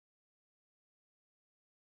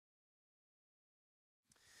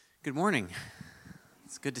Good morning.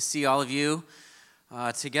 It's good to see all of you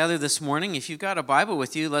together this morning. If you've got a Bible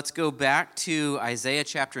with you, let's go back to Isaiah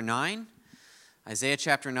chapter 9. Isaiah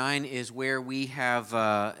chapter 9 is where we have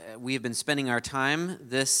been spending our time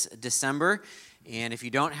this December. And if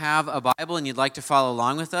you don't have a Bible and you'd like to follow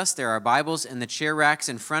along with us, there are Bibles in the chair racks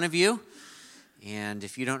in front of you. And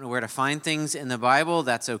if you don't know where to find things in the Bible,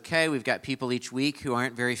 that's okay. We've got people each week who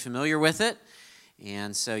aren't very familiar with it.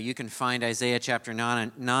 And so you can find Isaiah chapter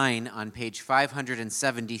 9 on page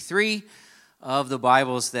 573 of the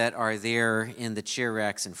Bibles that are there in the chair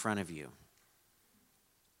racks in front of you.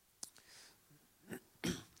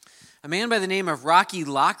 A man by the name of Rocky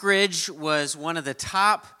Lockridge was one of the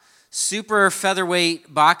top super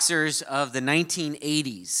featherweight boxers of the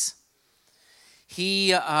 1980s.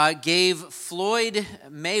 He gave Floyd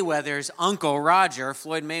Mayweather's uncle, Roger,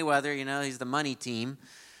 Floyd Mayweather, he's the money team,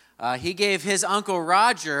 he gave his uncle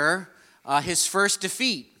Roger his first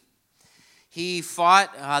defeat. He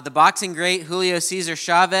fought the boxing great Julio Cesar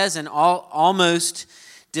Chavez and almost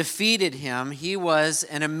defeated him. He was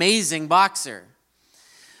an amazing boxer.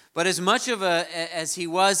 But as much as he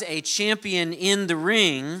was a champion in the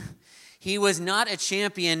ring, he was not a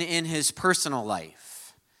champion in his personal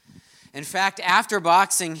life. In fact, after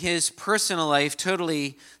boxing, his personal life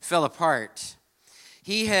totally fell apart.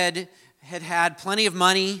 He had plenty of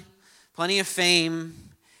money, plenty of fame,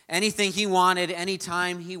 anything he wanted,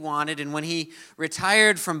 anytime he wanted. And when he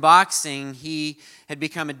retired from boxing, he had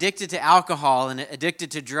become addicted to alcohol and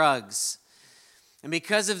addicted to drugs. And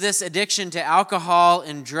because of this addiction to alcohol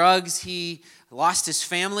and drugs, he lost his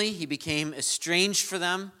family. He became estranged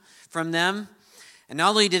from them. And not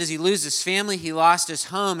only did he lose his family, he lost his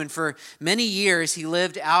home. And for many years, he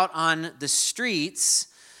lived out on the streets,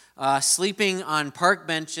 sleeping on park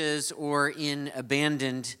benches or in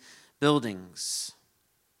abandoned buildings.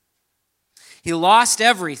 He lost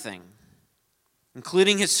everything,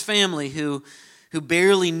 including his family who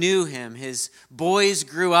barely knew him. His boys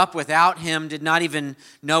grew up without him, did not even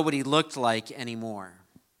know what he looked like anymore.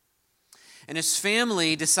 And his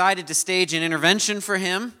family decided to stage an intervention for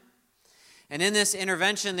him. And in this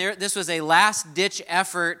intervention, this was a last-ditch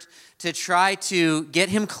effort to try to get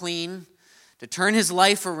him clean, to turn his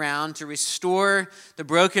life around, to restore the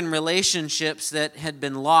broken relationships that had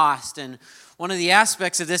been lost. And one of the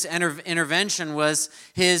aspects of this intervention was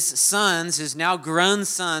his now grown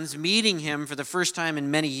sons, meeting him for the first time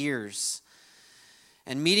in many years.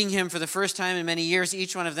 And meeting him for the first time in many years,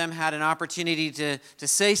 each one of them had an opportunity to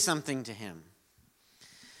say something to him.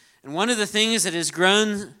 And one of the things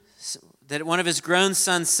that one of his grown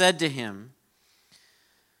sons said to him,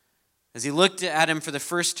 as he looked at him for the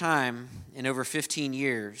first time in over 15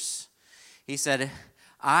 years, he said,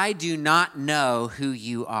 "I do not know who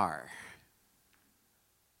you are."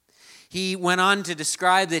 He went on to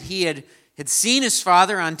describe that he had seen his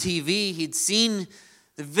father on TV. He'd seen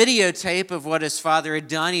the videotape of what his father had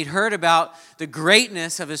done. He'd heard about the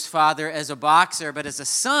greatness of his father as a boxer. But as a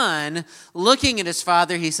son, looking at his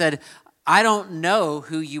father, he said, "I don't know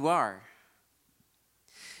who you are."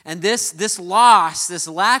 And this loss, this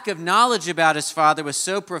lack of knowledge about his father was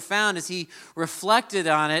so profound as he reflected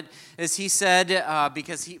on it, as he said,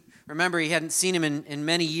 because he hadn't seen him in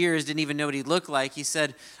many years, didn't even know what he looked like. He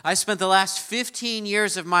said, "I spent the last 15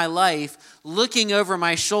 years of my life looking over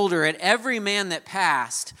my shoulder at every man that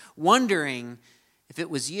passed, wondering if it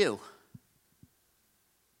was you."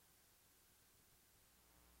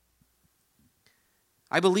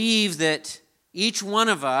 I believe that each one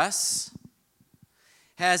of us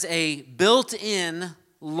has a built-in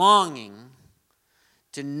longing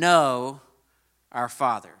to know our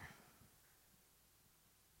Father.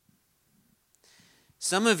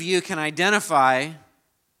 Some of you can identify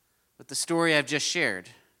with the story I've just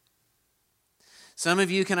shared. Some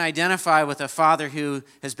of you can identify with a father who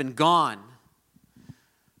has been gone,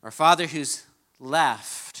 or a father who's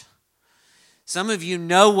left. Some of you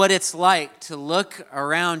know what it's like to look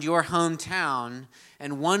around your hometown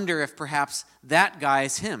and wonder if perhaps that guy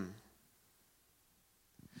is him.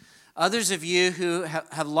 Others of you who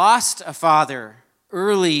have lost a father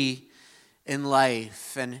early in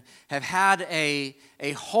life and have had a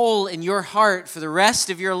hole in your heart for the rest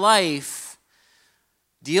of your life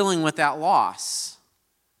dealing with that loss.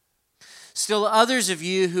 Still others of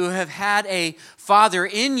you who have had a father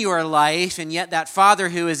in your life, and yet that father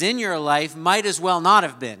who is in your life might as well not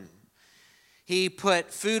have been. He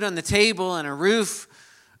put food on the table and a roof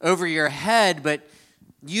over your head, but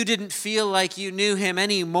you didn't feel like you knew him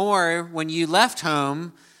any more when you left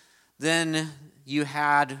home than you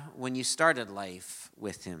had when you started life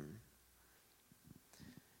with him.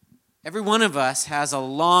 Every one of us has a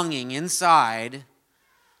longing inside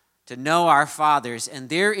to know our fathers, and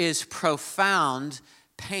there is profound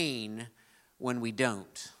pain when we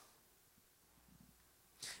don't.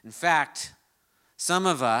 In fact, some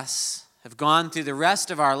of us have gone through the rest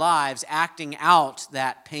of our lives acting out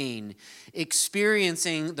that pain,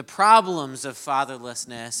 experiencing the problems of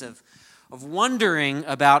fatherlessness, of wondering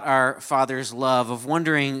about our Father's love, of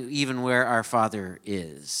wondering even where our Father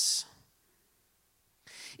is.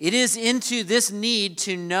 It is into this need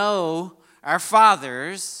to know our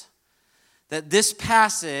fathers that this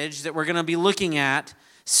passage that we're going to be looking at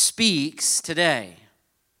speaks today.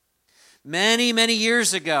 Many, many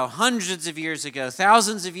years ago, hundreds of years ago,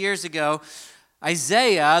 thousands of years ago,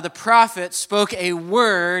 Isaiah, the prophet, spoke a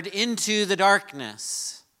word into the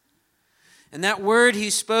darkness. And that word he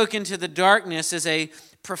spoke into the darkness is a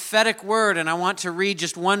prophetic word, and I want to read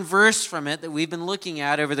just one verse from it that we've been looking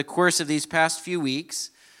at over the course of these past few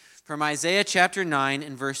weeks, from Isaiah chapter 9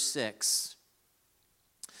 and verse 6.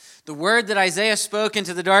 The word that Isaiah spoke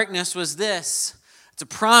into the darkness was this. It's a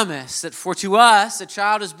promise that for to us a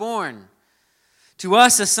child is born, to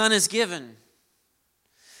us a son is given,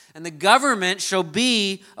 and the government shall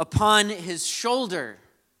be upon his shoulder,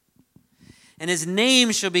 and his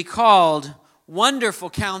name shall be called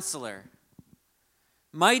Wonderful Counselor,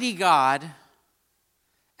 Mighty God,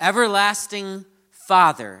 Everlasting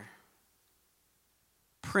Father,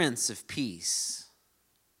 Prince of Peace.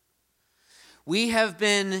 We have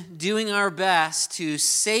been doing our best to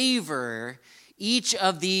savor each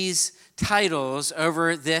of these titles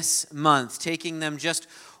over this month, taking them just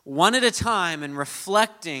one at a time and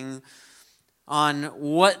reflecting on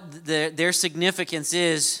what their significance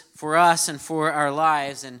is for us and for our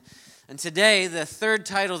lives. And today, the third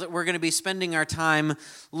title that we're going to be spending our time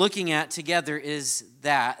looking at together is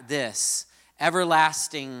this,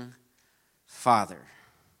 Everlasting Father.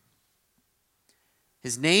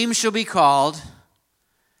 His name shall be called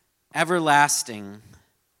Everlasting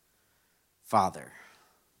Father.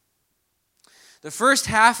 The first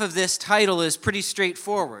half of this title is pretty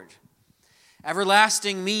straightforward.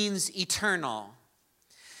 Everlasting means eternal.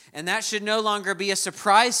 And that should no longer be a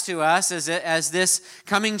surprise to us as this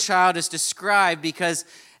coming child is described, because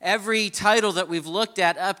every title that we've looked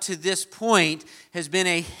at up to this point has been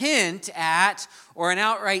a hint at or an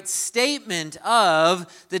outright statement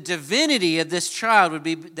of the divinity of this child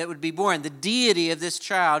that would be born, the deity of this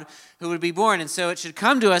child who would be born. And so it should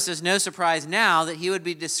come to us as no surprise now that he would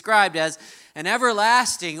be described as an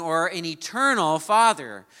everlasting or an eternal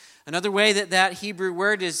Father. Another way that Hebrew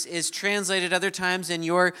word is translated other times in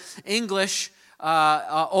your English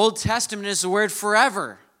Old Testament is the word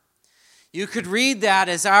forever. You could read that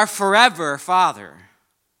as our forever Father.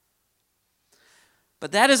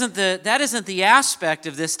 But that isn't the aspect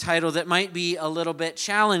of this title that might be a little bit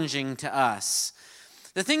challenging to us.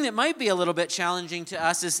 The thing that might be a little bit challenging to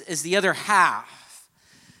us is the other half.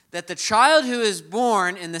 That the child who is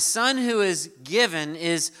born and the son who is given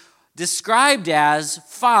is described as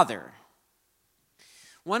Father.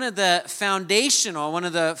 One of the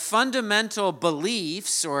fundamental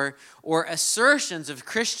beliefs or assertions of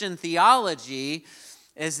Christian theology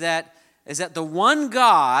is that the one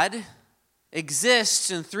God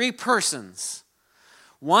exists in three persons.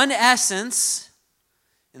 One essence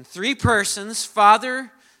in three persons,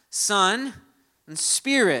 Father, Son, and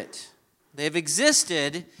Spirit. They've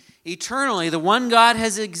existed eternally. The one God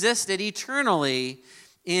has existed eternally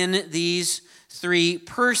in these three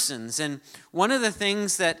persons. And one of the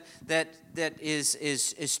things that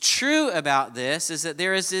is true about this is that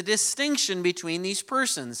there is a distinction between these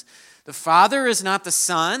persons. The Father is not the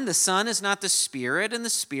Son is not the Spirit, and the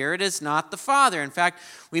Spirit is not the Father. In fact,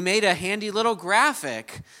 we made a handy little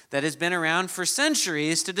graphic that has been around for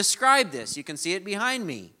centuries to describe this. You can see it behind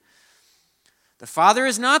me. The Father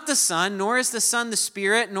is not the Son, nor is the Son the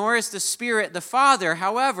Spirit, nor is the Spirit the Father.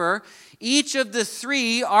 However, each of the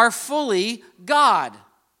three are fully God.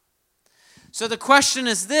 So the question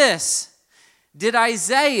is this: did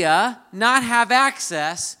Isaiah not have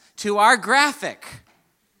access to our graphic?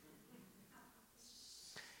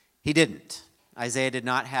 He didn't. Isaiah did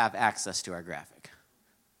not have access to our graphic.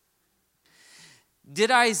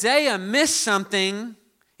 Did Isaiah miss something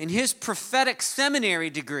in his prophetic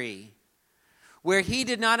seminary degree where he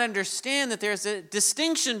did not understand that there's a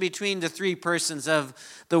distinction between the three persons of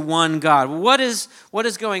the one God? What is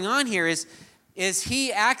going on here is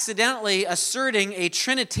he accidentally asserting a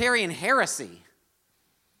Trinitarian heresy?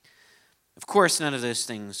 Of course, none of those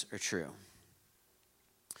things are true.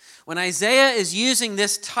 When Isaiah is using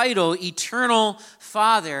this title, Eternal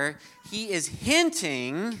Father, he is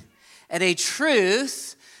hinting at a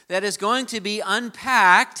truth that is going to be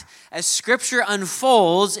unpacked as Scripture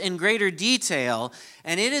unfolds in greater detail,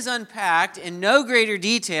 and it is unpacked in no greater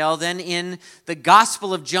detail than in the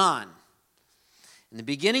Gospel of John. In the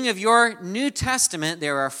beginning of your New Testament,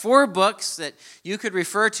 there are 4 books that you could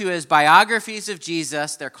refer to as biographies of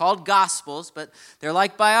Jesus. They're called Gospels, but they're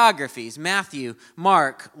like biographies: Matthew,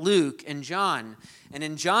 Mark, Luke, and John. And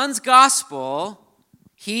in John's Gospel,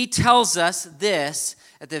 he tells us this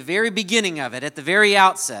at the very beginning of it, at the very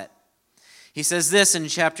outset. He says this in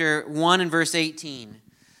chapter 1 and verse 18.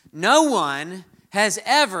 No one has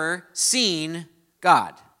ever seen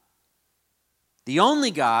God. The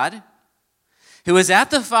only God, who is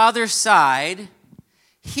at the Father's side,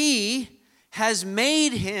 he has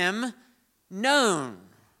made him known.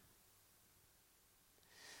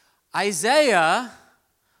 Isaiah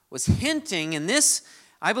was hinting in this,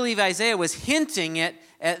 I believe Isaiah was hinting at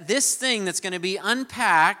this thing that's going to be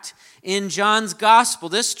unpacked in John's gospel,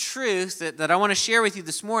 this truth that I want to share with you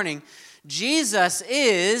this morning. Jesus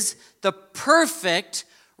is the perfect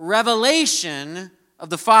revelation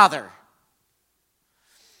of the Father.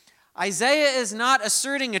 Isaiah is not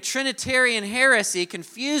asserting a Trinitarian heresy,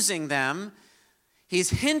 confusing them. He's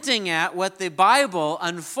hinting at what the Bible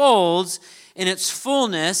unfolds in its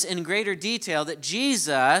fullness in greater detail, that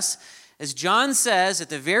Jesus, as John says at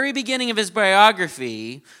the very beginning of his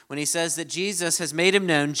biography, when he says that Jesus has made him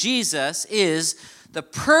known, Jesus is the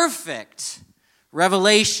perfect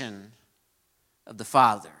revelation of the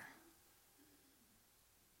Father.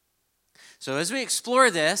 So as we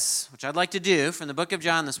explore this, which I'd like to do from the book of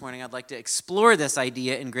John this morning, I'd like to explore this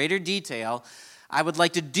idea in greater detail. I would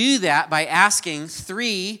like to do that by asking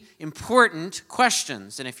 3 important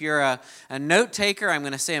questions. And if you're a note taker, I'm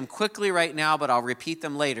going to say them quickly right now, but I'll repeat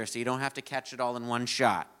them later so you don't have to catch it all in one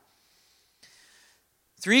shot.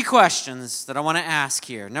 3 questions that I want to ask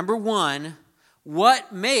here. Number 1,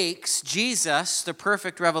 what makes Jesus the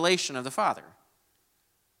perfect revelation of the Father?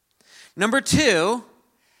 Number 2,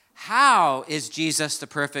 how is Jesus the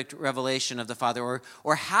perfect revelation of the Father?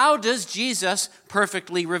 Or how does Jesus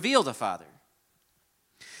perfectly reveal the Father?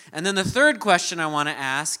 And then the third question I want to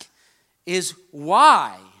ask is,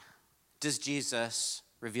 why does Jesus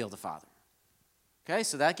reveal the Father? Okay,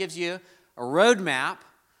 so that gives you a roadmap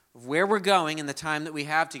of where we're going in the time that we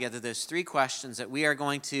have together. Those 3 questions that we are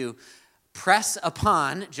going to press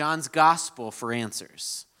upon John's gospel for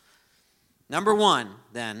answers. Number 1,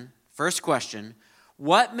 then, first question: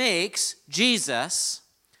 what makes Jesus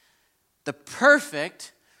the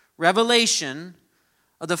perfect revelation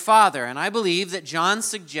of the Father? And I believe that John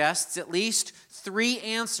suggests at least 3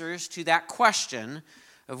 answers to that question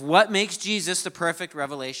of what makes Jesus the perfect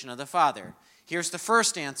revelation of the Father. Here's the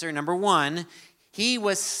first answer. Number 1, he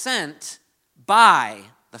was sent by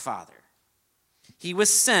the Father. He was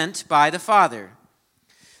sent by the Father.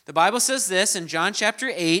 The Bible says this in John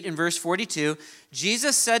chapter 8 and verse 42.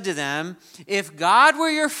 Jesus said to them, "If God were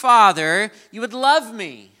your Father, you would love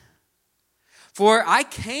me. For I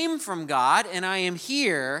came from God and I am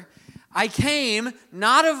here. I came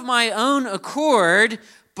not of my own accord,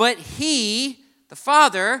 but He, the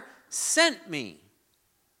Father, sent me."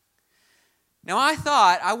 Now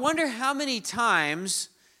I wonder how many times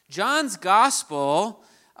John's gospel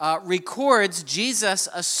records Jesus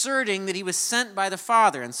asserting that he was sent by the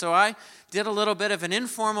Father. And so I did a little bit of an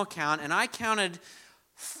informal count, and I counted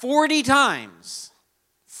 40 times.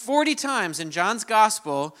 40 times in John's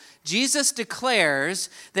gospel, Jesus declares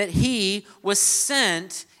that he was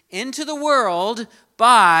sent into the world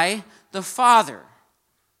by the Father.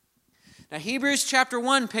 Now, Hebrews chapter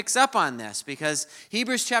 1 picks up on this, because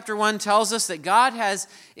Hebrews chapter 1 tells us that God has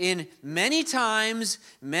in many times,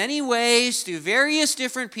 many ways, through various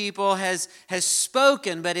different people, has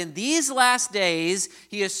spoken, but in these last days,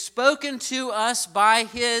 he has spoken to us by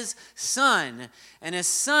his Son. And his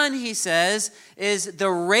Son, he says, is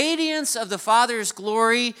the radiance of the Father's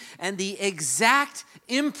glory and the exact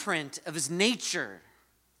imprint of his nature.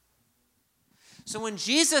 So when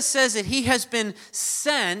Jesus says that he has been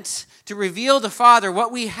sent to reveal the Father,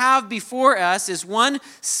 what we have before us is one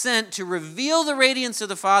sent to reveal the radiance of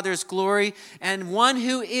the Father's glory, and one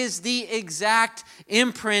who is the exact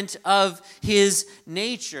imprint of his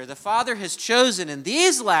nature. The Father has chosen in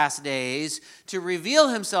these last days to reveal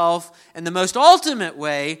himself in the most ultimate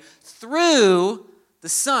way through the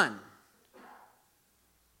Son.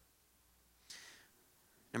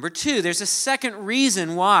 Number 2, there's a second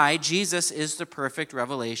reason why Jesus is the perfect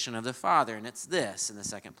revelation of the Father, and it's this in the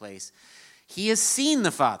second place. He has seen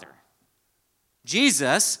the Father.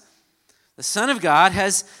 Jesus, the Son of God,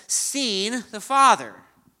 has seen the Father.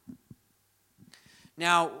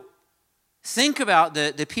 Now, think about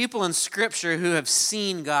the people in Scripture who have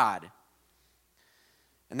seen God.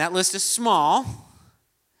 And that list is small.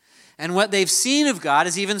 And what they've seen of God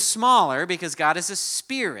is even smaller because God is a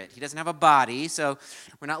spirit. He doesn't have a body, so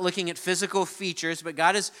we're not looking at physical features, but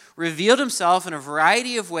God has revealed himself in a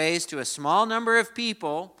variety of ways to a small number of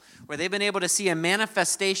people where they've been able to see a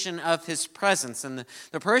manifestation of his presence. And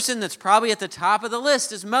the person that's probably at the top of the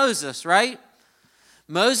list is Moses, right?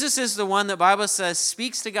 Moses is the one that the Bible says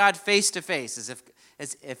speaks to God face to face, as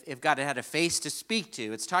if God had a face to speak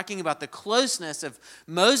to. It's talking about the closeness of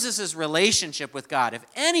Moses' relationship with God. If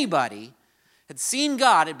anybody had seen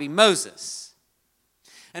God, it'd be Moses.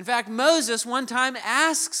 In fact, Moses one time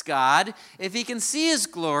asks God if he can see his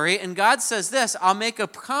glory, and God says this, I'll make a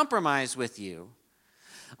compromise with you.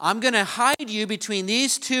 I'm going to hide you between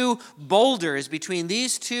these two boulders, between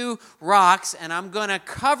these two rocks, and I'm going to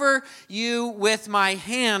cover you with my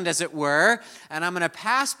hand, as it were, and I'm going to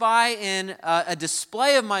pass by in a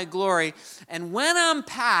display of my glory. And when I'm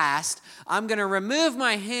past, I'm going to remove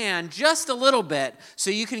my hand just a little bit so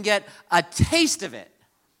you can get a taste of it.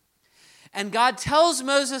 And God tells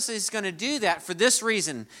Moses he's going to do that for this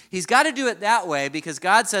reason. He's got to do it that way because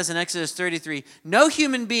God says in Exodus 33, no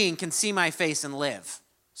human being can see my face and live.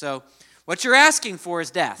 So what you're asking for is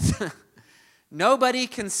death. Nobody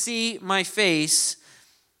can see my face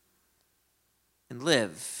and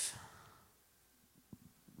live.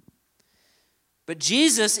 But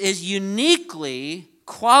Jesus is uniquely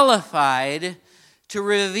qualified to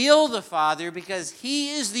reveal the Father because he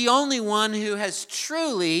is the only one who has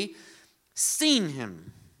truly seen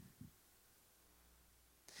him.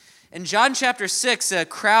 In John chapter 6, a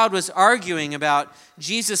crowd was arguing about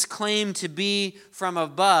Jesus' claim to be from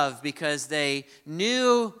above because they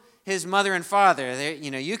knew his mother and father.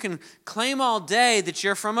 You can claim all day that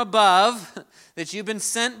you're from above, that you've been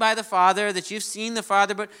sent by the Father, that you've seen the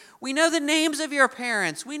Father, but we know the names of your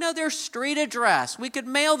parents. We know their street address. We could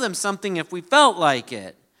mail them something if we felt like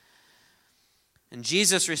it. And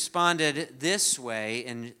Jesus responded this way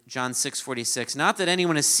in John 6:46, not that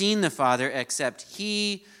anyone has seen the Father except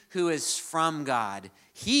he who is from God.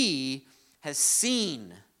 He has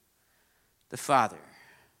seen the Father.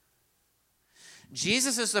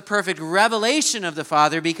 Jesus is the perfect revelation of the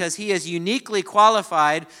Father because he is uniquely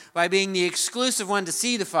qualified by being the exclusive one to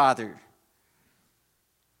see the Father.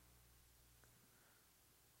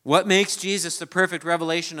 What makes Jesus the perfect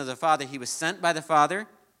revelation of the Father? He was sent by the Father.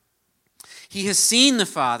 He has seen the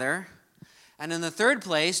Father. And in the third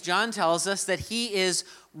place, John tells us that he is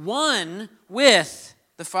one with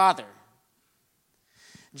the Father.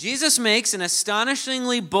 Jesus makes an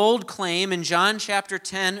astonishingly bold claim in John chapter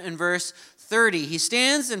 10 and verse 30. He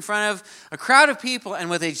stands in front of a crowd of people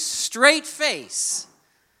and with a straight face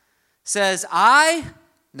says, I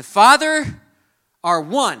and the Father are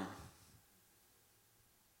one.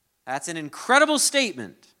 That's an incredible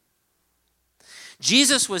statement.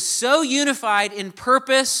 Jesus was so unified in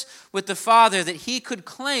purpose with the Father that he could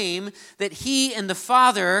claim that he and the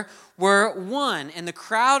Father were one. And the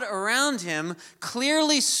crowd around him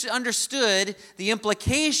clearly understood the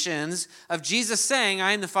implications of Jesus saying,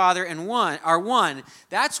 I and the Father are one.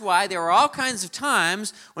 That's why there were all kinds of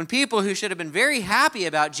times when people who should have been very happy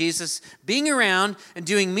about Jesus being around and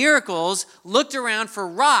doing miracles looked around for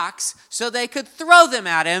rocks so they could throw them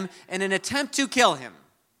at him in an attempt to kill him.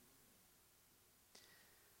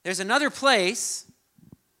 There's another place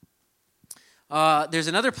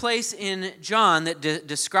in John that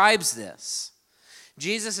describes this.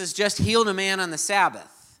 Jesus has just healed a man on the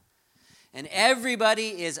Sabbath. And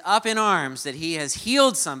everybody is up in arms that he has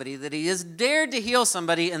healed somebody, that he has dared to heal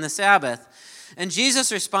somebody in the Sabbath. And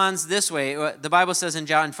Jesus responds this way. The Bible says in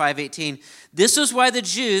John 5:18, this was why the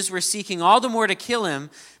Jews were seeking all the more to kill him,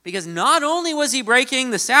 because not only was he breaking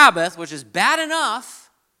the Sabbath, which is bad enough,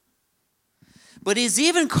 but he's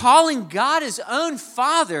even calling God his own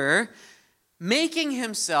Father, making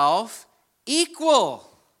himself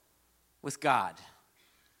equal with God.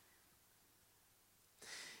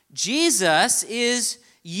 Jesus is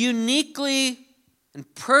uniquely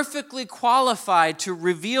and perfectly qualified to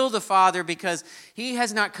reveal the Father because he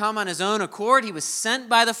has not come on his own accord. He was sent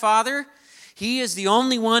by the Father. He is the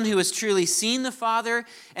only one who has truly seen the Father,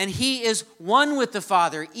 and he is one with the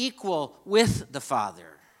Father, equal with the Father.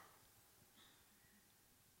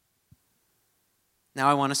 Now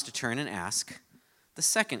I want us to turn and ask the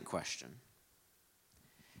second question.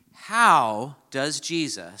 How does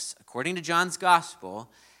Jesus, according to John's Gospel,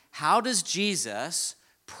 how does Jesus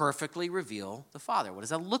perfectly reveal the Father? What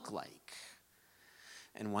does that look like?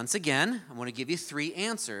 And once again, I want to give you three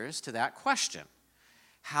answers to that question.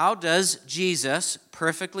 How does Jesus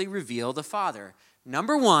perfectly reveal the Father?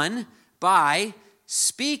 Number one, by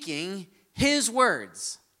speaking his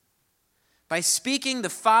words, by speaking the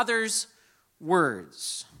Father's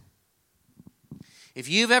words. If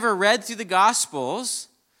you've ever read through the Gospels,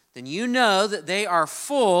 then you know that they are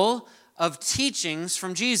full of teachings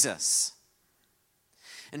from Jesus.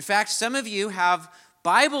 In fact, some of you have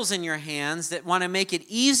Bibles in your hands that want to make it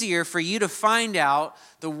easier for you to find out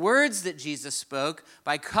the words that Jesus spoke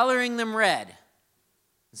by coloring them red.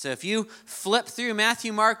 So if you flip through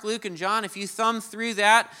Matthew, Mark, Luke, and John, if you thumb through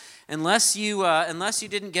that, unless you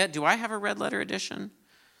didn't get, do I have a red letter edition?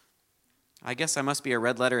 I guess I must be a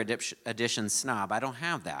red letter edition snob. I don't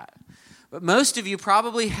have that. But most of you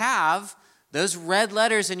probably have those red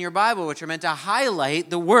letters in your Bible, which are meant to highlight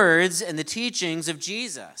the words and the teachings of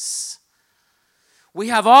Jesus. We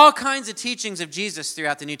have all kinds of teachings of Jesus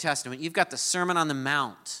throughout the New Testament. You've got the Sermon on the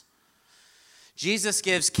Mount. Jesus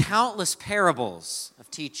gives countless parables of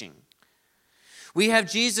teaching. We have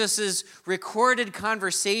Jesus' recorded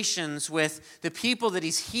conversations with the people that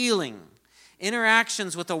he's healing,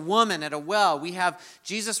 interactions with a woman at a well. We have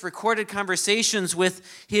Jesus' recorded conversations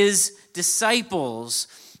with his disciples.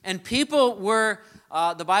 And people were,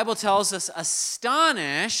 the Bible tells us,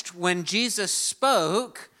 astonished when Jesus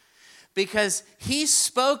spoke, because he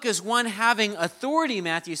spoke as one having authority,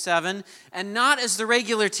 Matthew 7, and not as the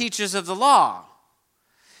regular teachers of the law.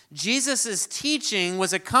 Jesus' teaching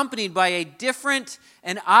was accompanied by a different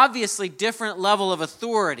and obviously different level of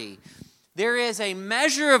authority. There is a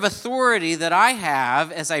measure of authority that I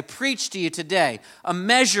have as I preach to you today, a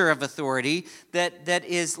measure of authority that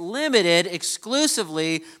is limited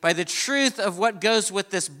exclusively by the truth of what goes with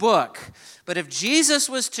this book. But if Jesus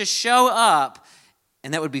was to show up,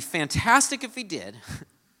 and that would be fantastic if he did,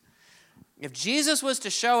 if Jesus was to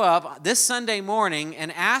show up this Sunday morning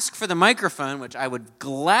and ask for the microphone, which I would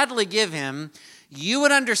gladly give him, you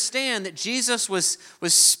would understand that Jesus was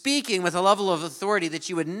speaking with a level of authority that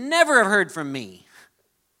you would never have heard from me.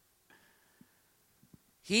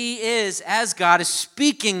 He is, as God, is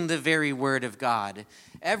speaking the very word of God.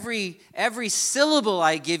 Every syllable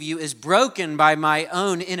I give you is broken by my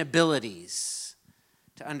own inabilities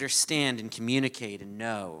to understand and communicate and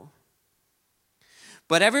know.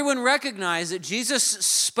 But everyone recognized that Jesus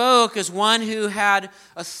spoke as one who had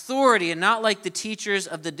authority and not like the teachers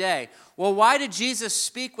of the day. Well, why did Jesus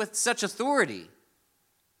speak with such authority?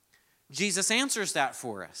 Jesus answers that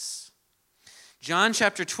for us. John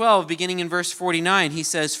chapter 12, beginning in verse 49, he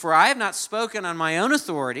says, "For I have not spoken on my own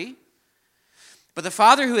authority, but the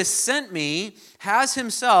Father who has sent me has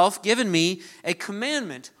himself given me a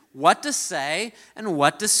commandment, what to say and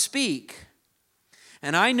what to speak.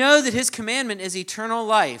 And I know that his commandment is eternal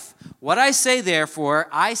life. What I say, therefore,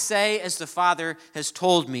 I say as the Father has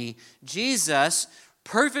told me." Jesus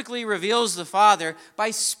perfectly reveals the Father by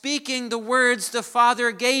speaking the words the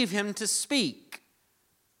Father gave him to speak.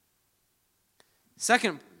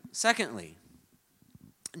 Secondly,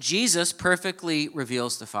 Jesus perfectly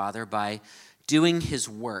reveals the Father by doing his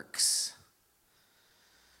works.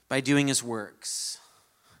 By doing his works.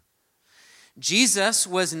 Jesus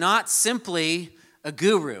was not simply a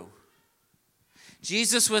guru.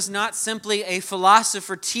 Jesus was not simply a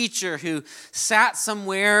philosopher teacher who sat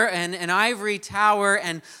somewhere in an ivory tower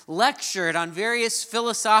and lectured on various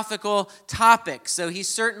philosophical topics. So he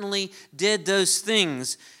certainly did those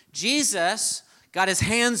things. Jesus got his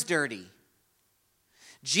hands dirty.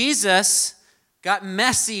 Jesus got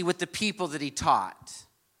messy with the people that he taught.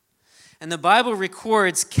 And the Bible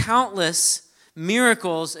records countless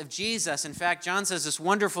miracles of Jesus. In fact, John says this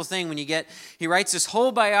wonderful thing when he writes this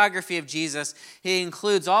whole biography of Jesus. He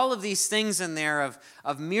includes all of these things in there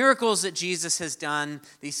of miracles that Jesus has done,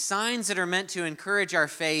 these signs that are meant to encourage our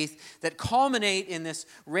faith, that culminate in this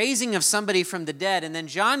raising of somebody from the dead. And then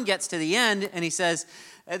John gets to the end and he says,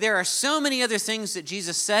 there are so many other things that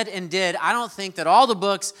Jesus said and did, I don't think that all the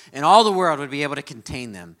books in all the world would be able to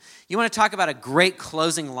contain them. You want to talk about a great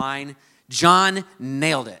closing line? John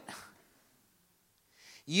nailed it.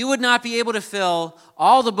 You would not be able to fill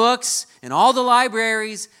all the books and all the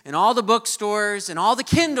libraries and all the bookstores and all the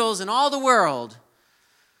Kindles in all the world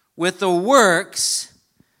with the works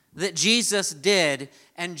that Jesus did.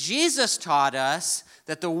 And Jesus taught us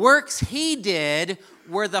that the works he did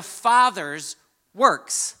were the Father's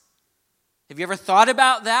works. Have you ever thought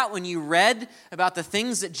about that when you read about the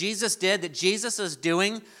things that Jesus did, that Jesus is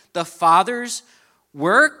doing the Father's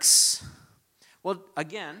works? Well,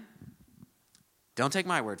 again, don't take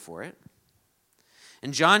my word for it.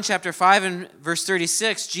 In John chapter 5 and verse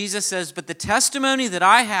 36, Jesus says, "But the testimony that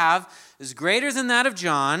I have is greater than that of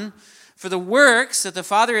John, for the works that the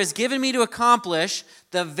Father has given me to accomplish,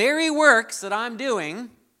 the very works that I'm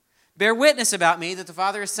doing, bear witness about me that the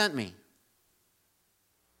Father has sent me."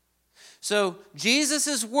 So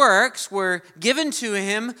Jesus' works were given to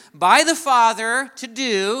him by the Father to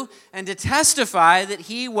do and to testify that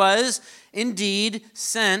he was indeed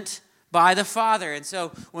sent by the Father. And so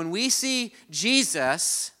when we see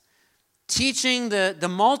Jesus teaching the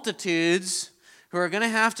multitudes who are going to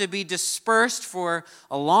have to be dispersed for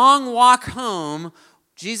a long walk home,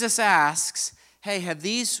 Jesus asks, hey, have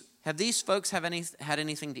these folks had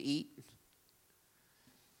anything to eat?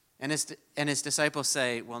 And his disciples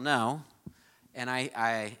say, well, no. And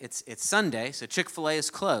it's Sunday, so Chick-fil-A is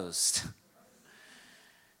closed.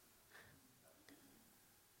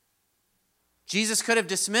 Jesus could have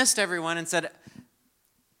dismissed everyone and said,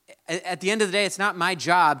 at the end of the day, it's not my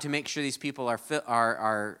job to make sure these people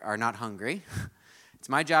are not hungry. It's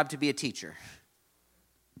my job to be a teacher.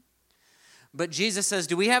 But Jesus says,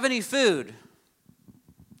 do we have any food?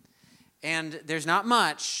 And there's not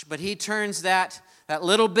much, but he turns that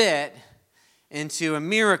little bit into a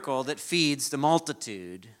miracle that feeds the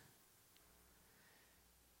multitude.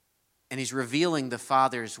 And he's revealing the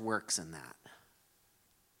Father's works in that.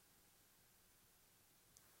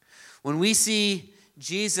 When we see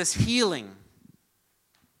Jesus healing,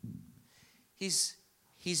 he's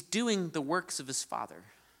doing the works of his Father.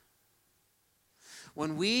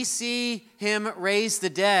 When we see him raise the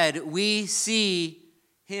dead, we see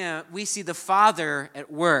the Father at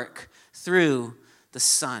work through the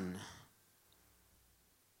Son.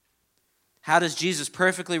 How does Jesus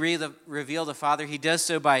perfectly reveal the Father? He does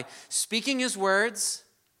so by speaking his words,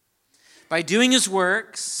 by doing his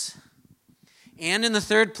works, and in the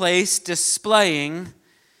third place, displaying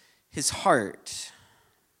his heart.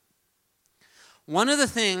 One of the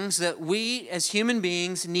things that we as human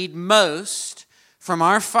beings need most from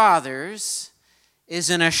our fathers is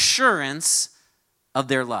an assurance of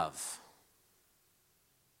their love.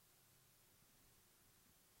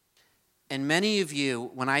 And many of you,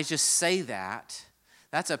 when I just say that,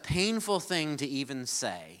 that's a painful thing to even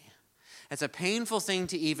say. It's a painful thing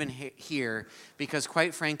to even hear because,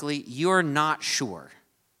 quite frankly, you're not sure.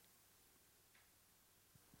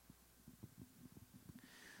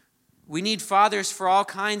 We need fathers for all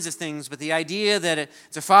kinds of things, but the idea that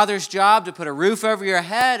it's a father's job to put a roof over your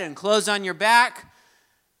head and clothes on your back,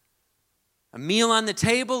 a meal on the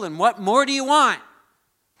table, and what more do you want?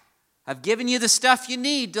 I've given you the stuff you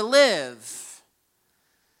need to live.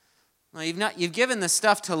 Well, you've given the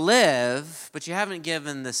stuff to live, but you haven't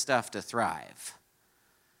given the stuff to thrive.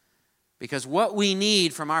 Because what we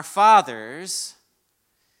need from our fathers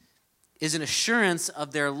is an assurance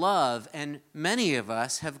of their love, and many of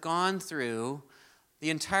us have gone through the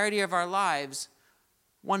entirety of our lives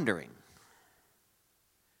wondering.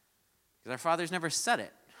 Because our fathers never said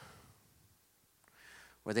it.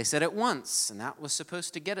 Or they said it once, and that was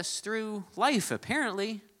supposed to get us through life,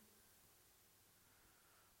 apparently.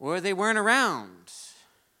 Or they weren't around.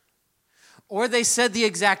 Or they said the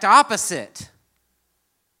exact opposite.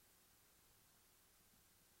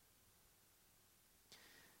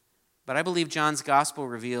 But I believe John's gospel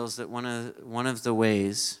reveals that one of the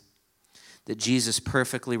ways that Jesus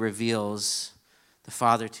perfectly reveals the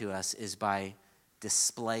Father to us is by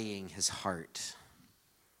displaying his heart.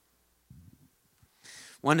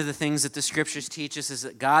 One of the things that the scriptures teach us is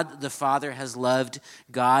that God the Father has loved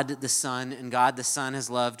God the Son, and God the Son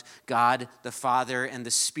has loved God the Father and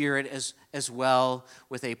the Spirit as well,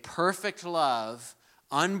 with a perfect love,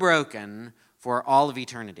 unbroken, for all of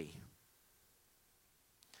eternity.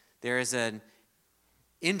 There is an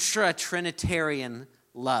intra-Trinitarian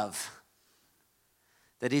love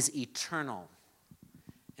that is eternal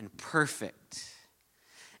and perfect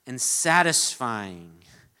and satisfying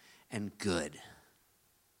and good.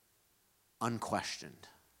 Unquestioned.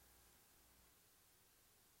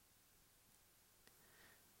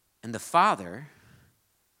 And the Father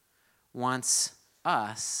wants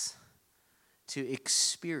us to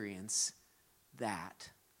experience that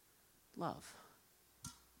love.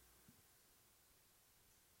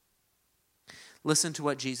 Listen to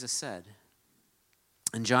what Jesus said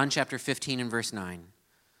in John chapter 15 and verse 9.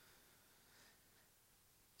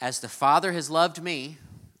 As the Father has loved me,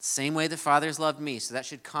 the same way the Father has loved me, so that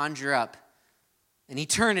should conjure up an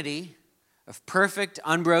eternity of perfect,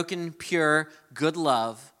 unbroken, pure, good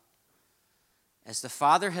love. As the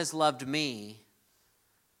Father has loved me,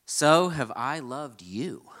 so have I loved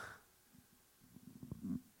you.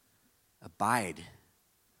 Abide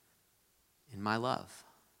in my love.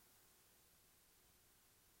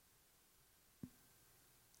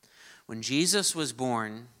 When Jesus was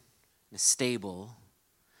born in a stable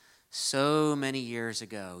so many years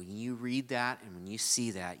ago, you read that, and when you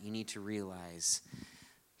see that, you need to realize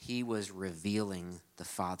he was revealing the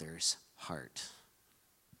Father's heart.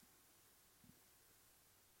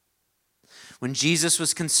 When Jesus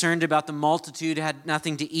was concerned about the multitude who had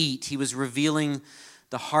nothing to eat, he was revealing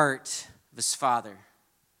the heart of his Father.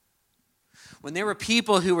 When there were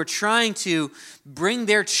people who were trying to bring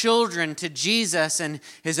their children to Jesus and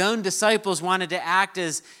his own disciples wanted to act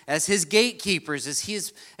as his gatekeepers, as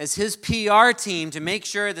his PR team to make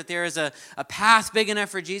sure that there is a path big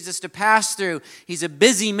enough for Jesus to pass through, he's a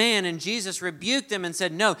busy man, and Jesus rebuked them and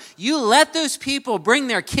said, "No, you let those people bring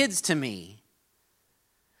their kids to me.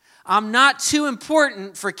 I'm not too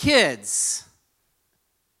important for kids."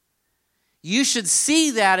 You should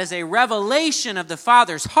see that as a revelation of the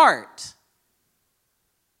Father's heart.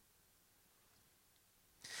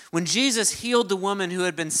 When Jesus healed the woman who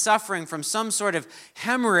had been suffering from some sort of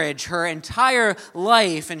hemorrhage her entire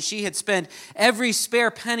life, and she had spent every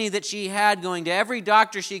spare penny that she had going to every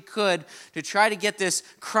doctor she could to try to get this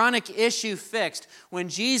chronic issue fixed, when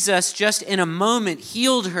Jesus just in a moment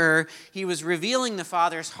healed her, he was revealing the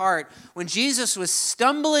Father's heart. When Jesus was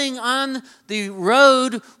stumbling on the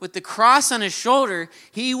road with the cross on his shoulder,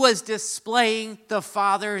 he was displaying the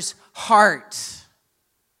Father's heart.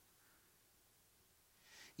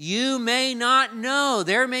 You may not know.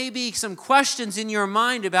 There may be some questions in your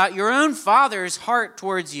mind about your own Father's heart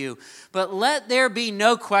towards you, but let there be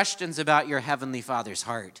no questions about your Heavenly Father's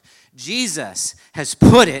heart. Jesus has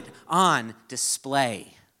put it on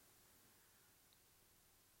display.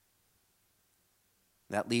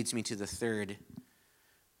 That leads me to the third,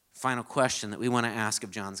 final question that we want to ask of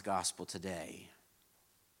John's Gospel today.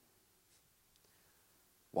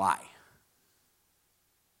 Why?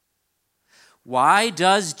 Why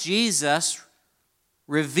does Jesus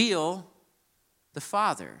reveal the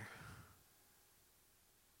Father?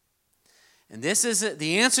 And this is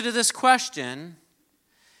the answer to this question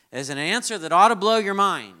is an answer that ought to blow your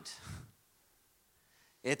mind.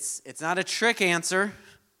 It's not a trick answer.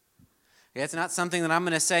 It's not something that I'm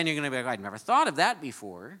going to say and you're going to be like, I'd never thought of that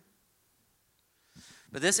before.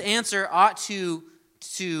 But this answer ought to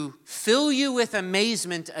fill you with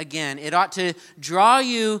amazement again. It ought to draw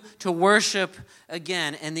you to worship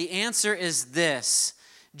again. And the answer is this: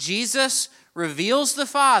 Jesus reveals the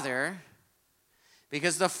Father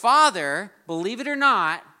because the Father, believe it or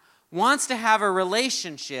not, wants to have a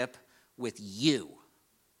relationship with you.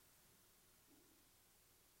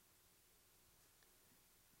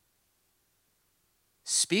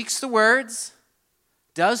 Speaks the words,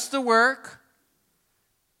 does the work,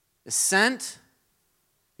 is sent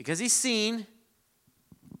because he's seen.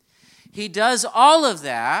 He does all of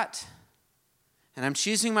that, and I'm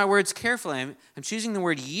choosing my words carefully. I'm choosing the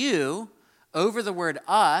word you over the word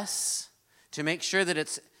us to make sure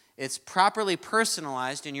that it's properly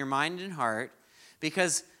personalized in your mind and heart,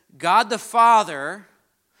 because God the Father,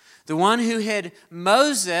 the one who hid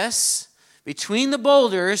Moses between the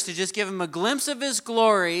boulders to just give him a glimpse of his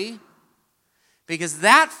glory, because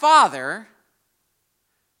that Father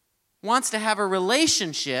wants to have a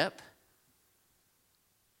relationship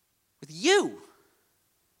with you.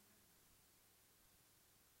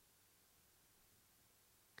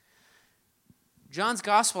 John's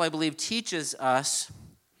Gospel, I believe, teaches us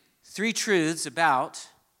three truths about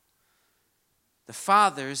the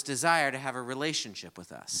Father's desire to have a relationship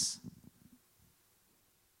with us.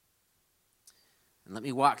 And let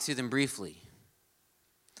me walk through them briefly.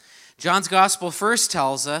 John's Gospel first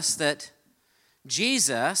tells us that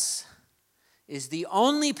Jesus is the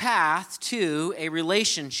only path to a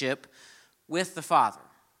relationship with the Father.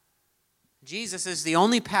 Jesus is the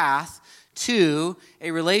only path to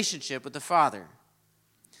a relationship with the Father.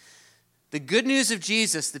 The good news of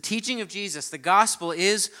Jesus, the teaching of Jesus, the gospel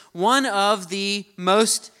is one of the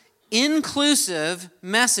most inclusive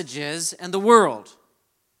messages in the world.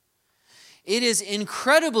 It is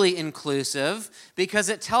incredibly inclusive because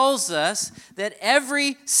it tells us that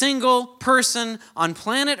every single person on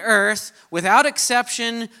planet Earth, without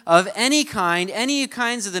exception of any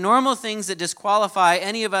kinds of the normal things that disqualify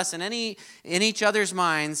any of us in each other's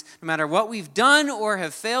minds, no matter what we've done or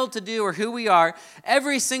have failed to do or who we are,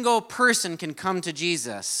 every single person can come to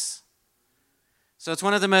Jesus. So it's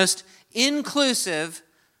one of the most inclusive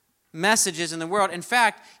messages in the world. In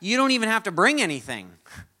fact, you don't even have to bring anything.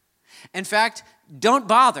 In fact, don't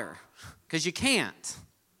bother, because you can't.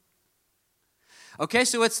 Okay,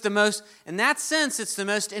 so in that sense, it's the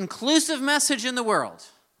most inclusive message in the world.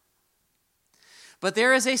 But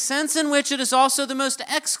there is a sense in which it is also the most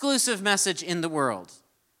exclusive message in the world.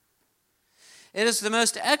 It is the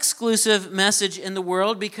most exclusive message in the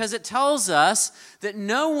world because it tells us that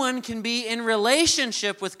no one can be in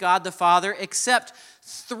relationship with God the Father except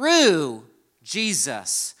through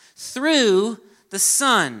Jesus, through the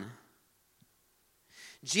Son.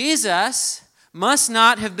 Jesus, must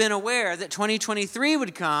not have been aware that 2023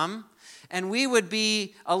 would come and we would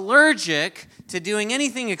be allergic to doing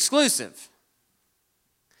anything exclusive.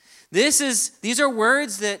 These are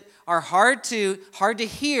words that are hard to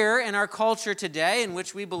hear in our culture today, in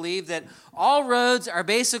which we believe that all roads are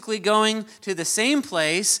basically going to the same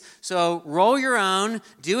place. So roll your own,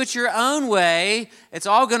 do it your own way. It's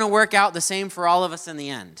all going to work out the same for all of us in the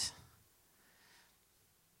end.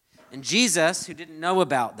 And Jesus, who didn't know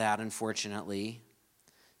about that, unfortunately,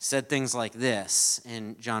 said things like this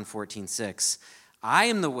in John 14:6. I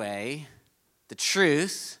am the way, the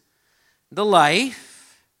truth, the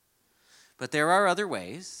life, but there are other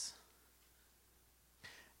ways.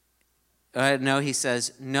 No, he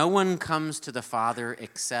says, no one comes to the Father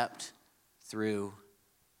except through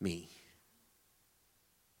me.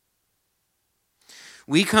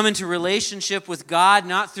 We come into relationship with God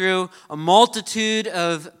not through a multitude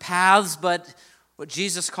of paths, but what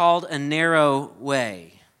Jesus called a narrow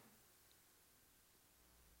way.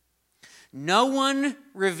 No one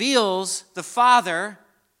reveals the Father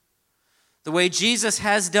the way Jesus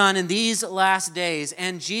has done in these last days,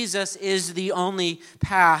 and Jesus is the only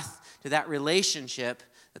path to that relationship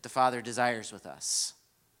that the Father desires with us.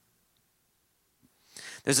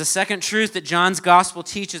 There's a second truth that John's gospel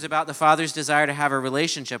teaches about the Father's desire to have a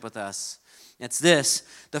relationship with us. It's this: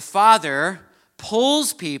 the Father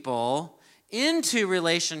pulls people into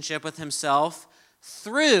relationship with himself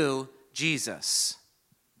through Jesus.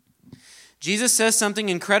 Jesus says something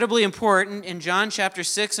incredibly important in John chapter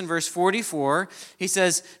 6 and verse 44. He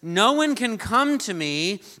says, no one can come to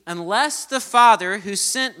me unless the Father who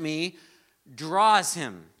sent me draws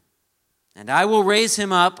him, and I will raise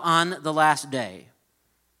him up on the last day.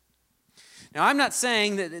 Now, I'm not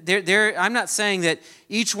saying that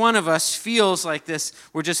each one of us feels like this.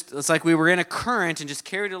 It's like we were in a current and just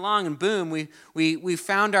carried along, and boom, we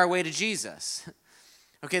found our way to Jesus.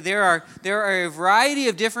 Okay, there are a variety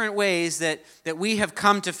of different ways that we have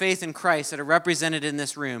come to faith in Christ that are represented in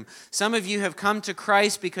this room. Some of you have come to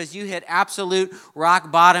Christ because you hit absolute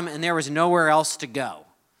rock bottom and there was nowhere else to go.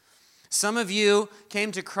 Some of you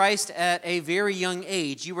came to Christ at a very young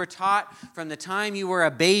age. You were taught from the time you were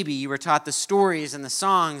a baby. You were taught the stories and the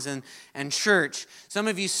songs and church. Some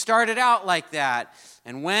of you started out like that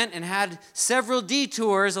and went and had several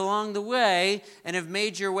detours along the way and have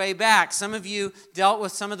made your way back. Some of you dealt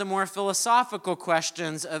with some of the more philosophical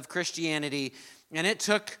questions of Christianity, and it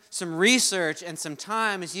took some research and some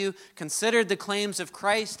time as you considered the claims of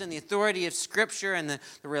Christ and the authority of Scripture and the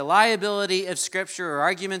reliability of Scripture, or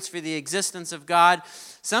arguments for the existence of God.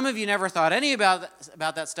 Some of you never thought any about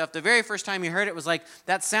that stuff. The very first time you heard it was like,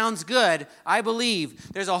 that sounds good, I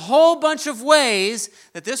believe. There's a whole bunch of ways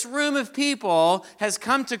that this room of people has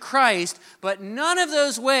come to Christ, but none of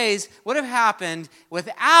those ways would have happened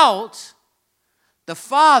without the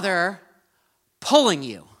Father pulling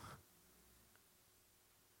you.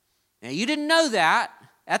 Now, you didn't know that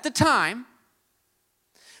at the time,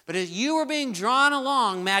 but as you were being drawn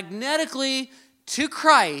along magnetically to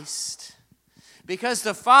Christ, because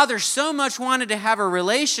the Father so much wanted to have a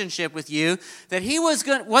relationship with you that he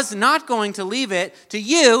was not going to leave it to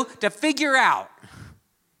you to figure out.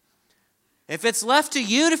 If it's left to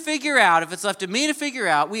you to figure out, if it's left to me to figure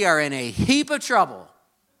out, we are in a heap of trouble.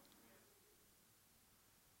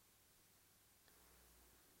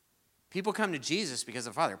 People come to Jesus because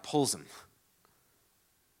the Father pulls them.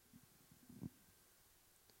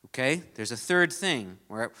 Okay? There's a third thing.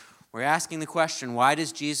 We're asking the question, why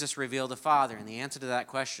does Jesus reveal the Father? And the answer to that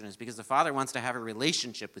question is because the Father wants to have a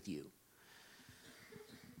relationship with you.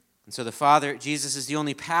 And so Jesus is the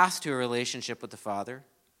only path to a relationship with the Father.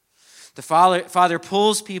 The Father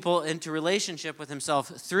pulls people into relationship with himself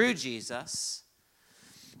through Jesus.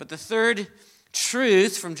 But the third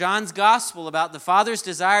truth from John's gospel about the Father's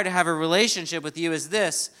desire to have a relationship with you is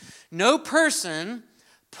this: no person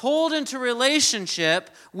pulled into relationship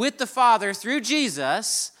with the Father through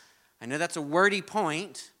Jesus, I know that's a wordy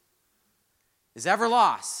point, is ever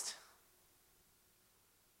lost.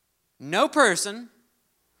 No person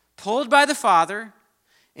pulled by the Father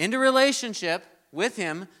into relationship with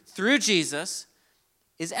him through Jesus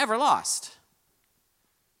is ever lost.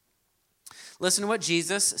 Listen to what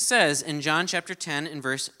Jesus says in John chapter 10 and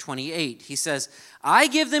verse 28. He says, I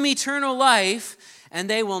give them eternal life, and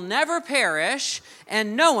they will never perish,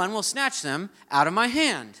 and no one will snatch them out of my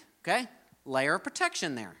hand. Okay? Layer of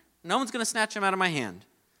protection there. No one's going to snatch them out of my hand.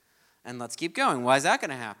 And let's keep going. Why is that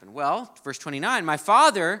going to happen? Well, verse 29, my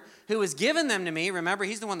Father who has given them to me, remember,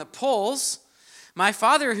 he's the one that pulls. My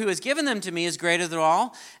Father who has given them to me is greater than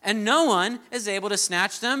all, and no one is able to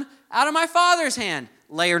snatch them out of my Father's hand.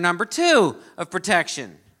 Layer number 2 of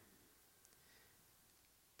protection.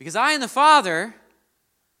 Because I and the Father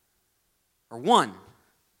are one.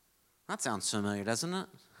 That sounds familiar, doesn't it?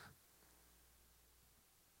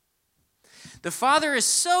 The Father is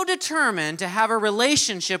so determined to have a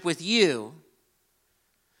relationship with you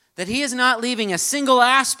that he is not leaving a single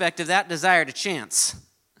aspect of that desire to chance.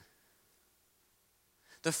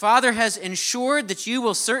 The Father has ensured that you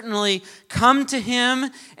will certainly come to him,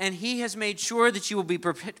 and he has made sure that you will be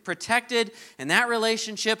protected in that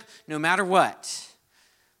relationship no matter what.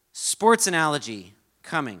 Sports analogy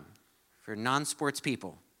coming for non-sports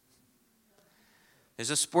people. There's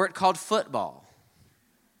a sport called football.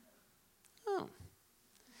 Oh.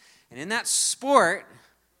 And in that sport,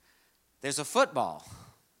 there's a football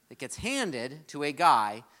that gets handed to a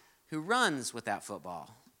guy who runs with that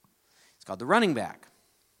football. It's called the running back.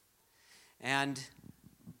 And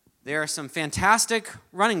there are some fantastic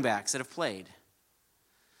running backs that have played.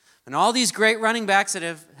 And all these great running backs that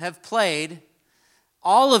have played,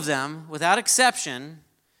 all of them, without exception,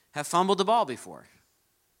 have fumbled the ball before.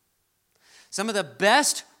 Some of the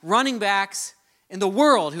best running backs in the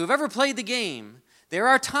world who have ever played the game, there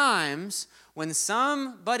are times when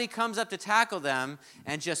somebody comes up to tackle them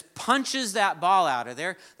and just punches that ball out of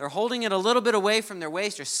there. They're holding it a little bit away from their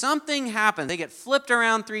waist, or something happens. They get flipped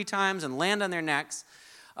around 3 times and land on their necks,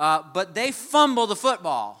 but they fumble the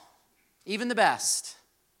football, even the best.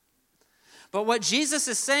 But what Jesus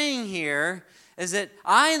is saying here is that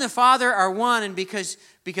I and the Father are one, and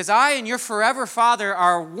because I and your forever Father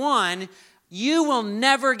are one, you will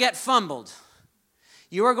never get fumbled.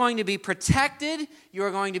 You are going to be protected. You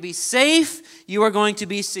are going to be safe. You are going to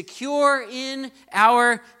be secure in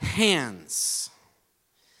our hands.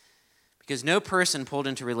 Because no person pulled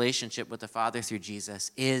into relationship with the Father through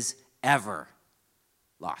Jesus is ever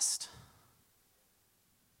lost.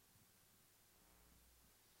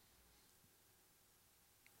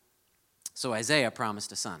 So Isaiah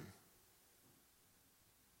promised a son.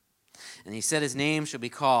 And he said his name shall be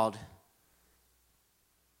called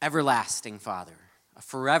Everlasting Father. A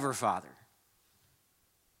forever Father.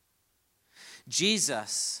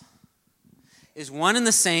 Jesus is one and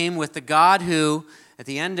the same with the God who, at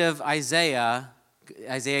the end of Isaiah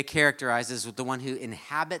characterizes with the one who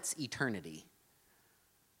inhabits eternity.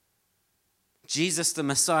 Jesus, the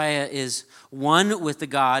Messiah, is one with the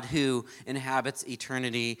God who inhabits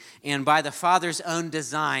eternity, and by the Father's own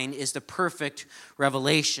design is the perfect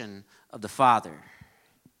revelation of the Father.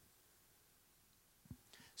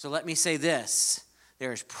 So let me say this.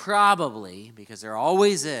 There's probably, because there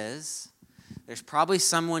always is, there's probably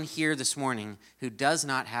someone here this morning who does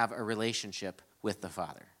not have a relationship with the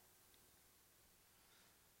Father.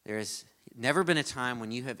 There has never been a time when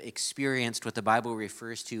you have experienced what the Bible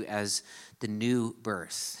refers to as the new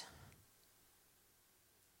birth.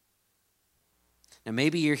 Now,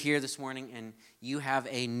 maybe you're here this morning and you have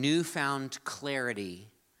a newfound clarity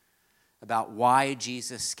about why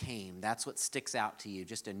Jesus came. That's what sticks out to you,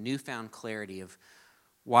 just a newfound clarity of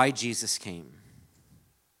why Jesus came.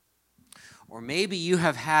 Or maybe you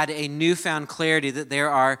have had a newfound clarity that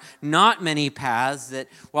there are not many paths, that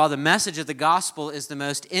while the message of the gospel is the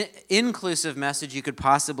most inclusive message you could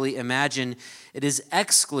possibly imagine, it is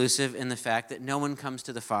exclusive in the fact that no one comes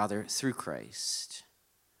to the Father through Christ.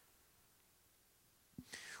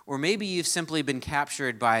 Or maybe you've simply been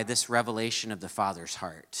captured by this revelation of the Father's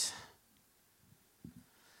heart.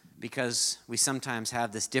 Because we sometimes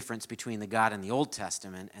have this difference between the God in the Old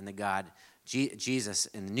Testament and the God, Jesus,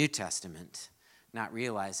 in the New Testament, not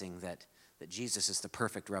realizing that Jesus is the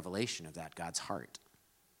perfect revelation of that God's heart.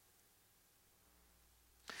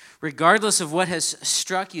 Regardless of what has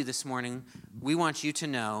struck you this morning, we want you to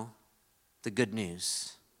know the good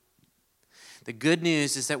news. The good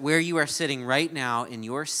news is that where you are sitting right now in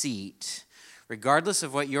your seat, regardless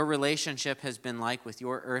of what your relationship has been like with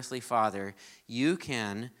your earthly father, you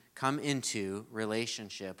can come into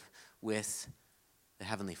relationship with the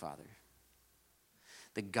Heavenly Father.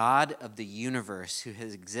 The God of the universe who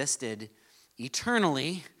has existed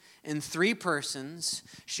eternally in 3 persons,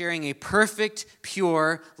 sharing a perfect,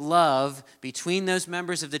 pure love between those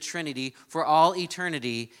members of the Trinity for all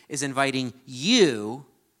eternity, is inviting you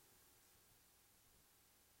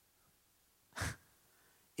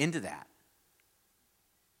into that.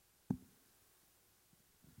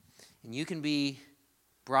 And you can be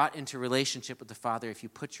brought into relationship with the Father if you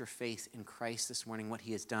put your faith in Christ this morning, what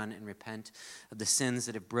he has done, and repent of the sins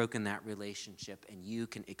that have broken that relationship, and you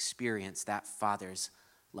can experience that Father's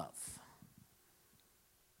love.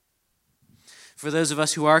 For those of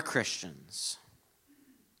us who are Christians,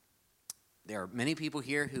 there are many people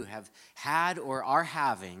here who have had or are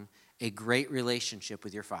having a great relationship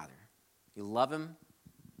with your Father. You love him,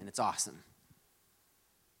 and it's awesome.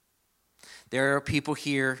 There are people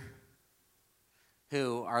here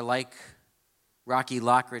who are like Rocky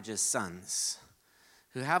Lockridge's sons,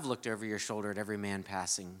 who have looked over your shoulder at every man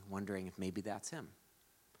passing, wondering if maybe that's him.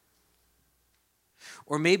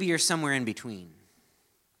 Or maybe you're somewhere in between.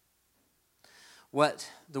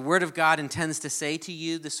 What the Word of God intends to say to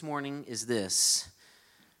you this morning is this: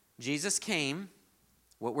 Jesus came,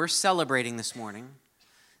 what we're celebrating this morning,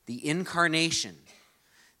 the incarnation,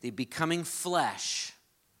 the becoming flesh,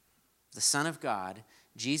 the Son of God.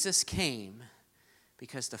 Jesus came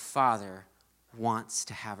because the Father wants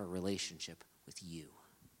to have a relationship with you.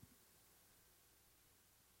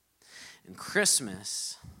 And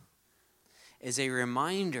Christmas is a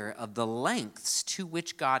reminder of the lengths to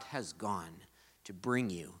which God has gone to bring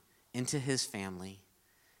you into his family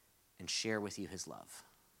and share with you his love.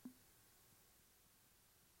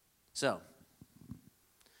 So,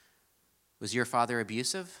 was your father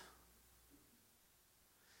abusive?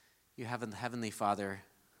 You have a heavenly Father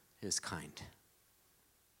who is kind.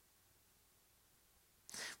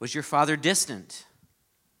 Was your father distant?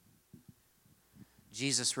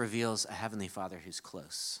 Jesus reveals a heavenly Father who's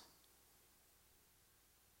close.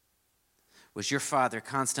 Was your father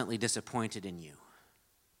constantly disappointed in you?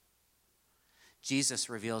 Jesus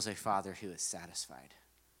reveals a Father who is satisfied.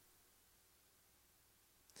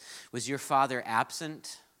 Was your father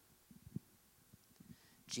absent?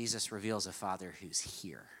 Jesus reveals a Father who's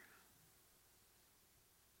here.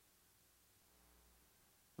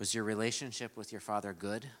 Was your relationship with your father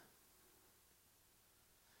good?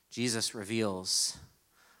 Jesus reveals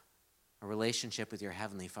a relationship with your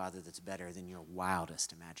heavenly Father that's better than your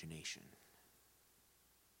wildest imagination.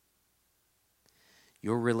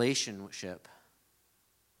 Your relationship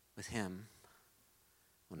with him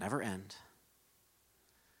will never end,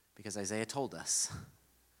 because Isaiah told us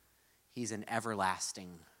he's an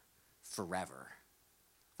everlasting, forever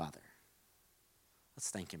Father. Let's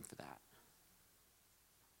thank him for that.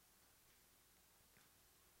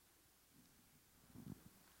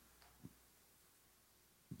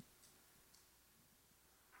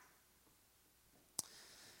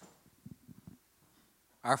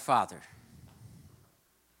 Our Father,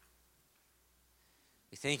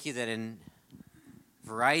 we thank you that in a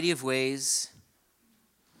variety of ways,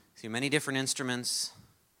 through many different instruments,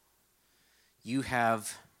 you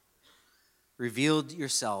have revealed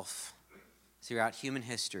yourself throughout human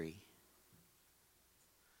history.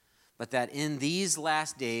 But that in these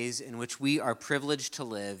last days in which we are privileged to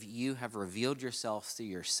live, you have revealed yourself through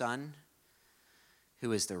your Son,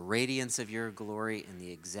 who is the radiance of your glory and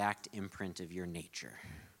the exact imprint of your nature.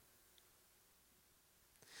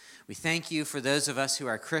 We thank you for those of us who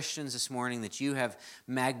are Christians this morning, that you have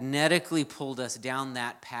magnetically pulled us down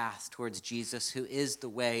that path towards Jesus, who is the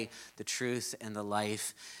way, the truth, and the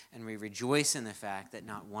life. And we rejoice in the fact that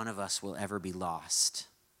not one of us will ever be lost.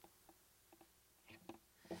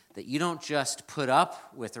 That you don't just put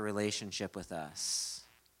up with a relationship with us,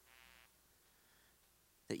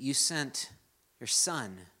 that you sent your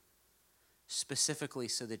Son specifically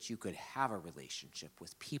so that you could have a relationship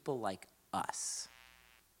with people like us.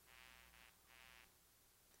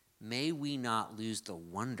 May we not lose the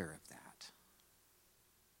wonder of that.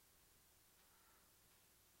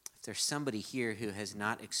 If there's somebody here who has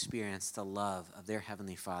not experienced the love of their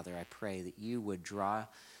Heavenly Father, I pray that you would draw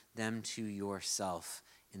them to yourself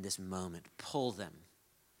in this moment. Pull them.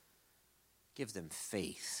 Give them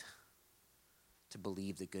faith to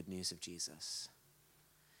believe the good news of Jesus.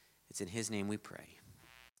 It's in his name we pray.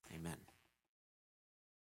 Amen.